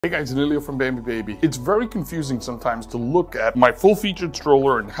Hey guys, Emilio from Bambi Baby. It's very confusing sometimes to look at my full-featured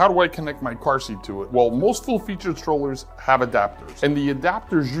stroller and how do I connect my car seat to it? Well, most full-featured strollers have adapters, and the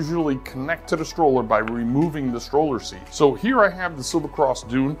adapters usually connect to the stroller by removing the stroller seat. So here I have the Silver Cross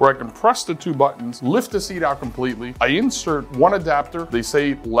Dune, where I can press the two buttons, lift the seat out completely. I insert one adapter, they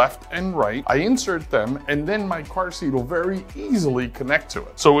say left and right. I insert them, and then my car seat will very easily connect to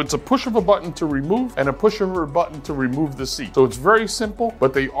it. So it's a push of a button to remove and a push of a button to remove the seat. So it's very simple,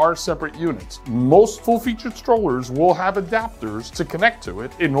 but they are separate units. Most full-featured strollers will have adapters to connect to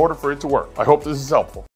it in order for it to work. I hope this is helpful.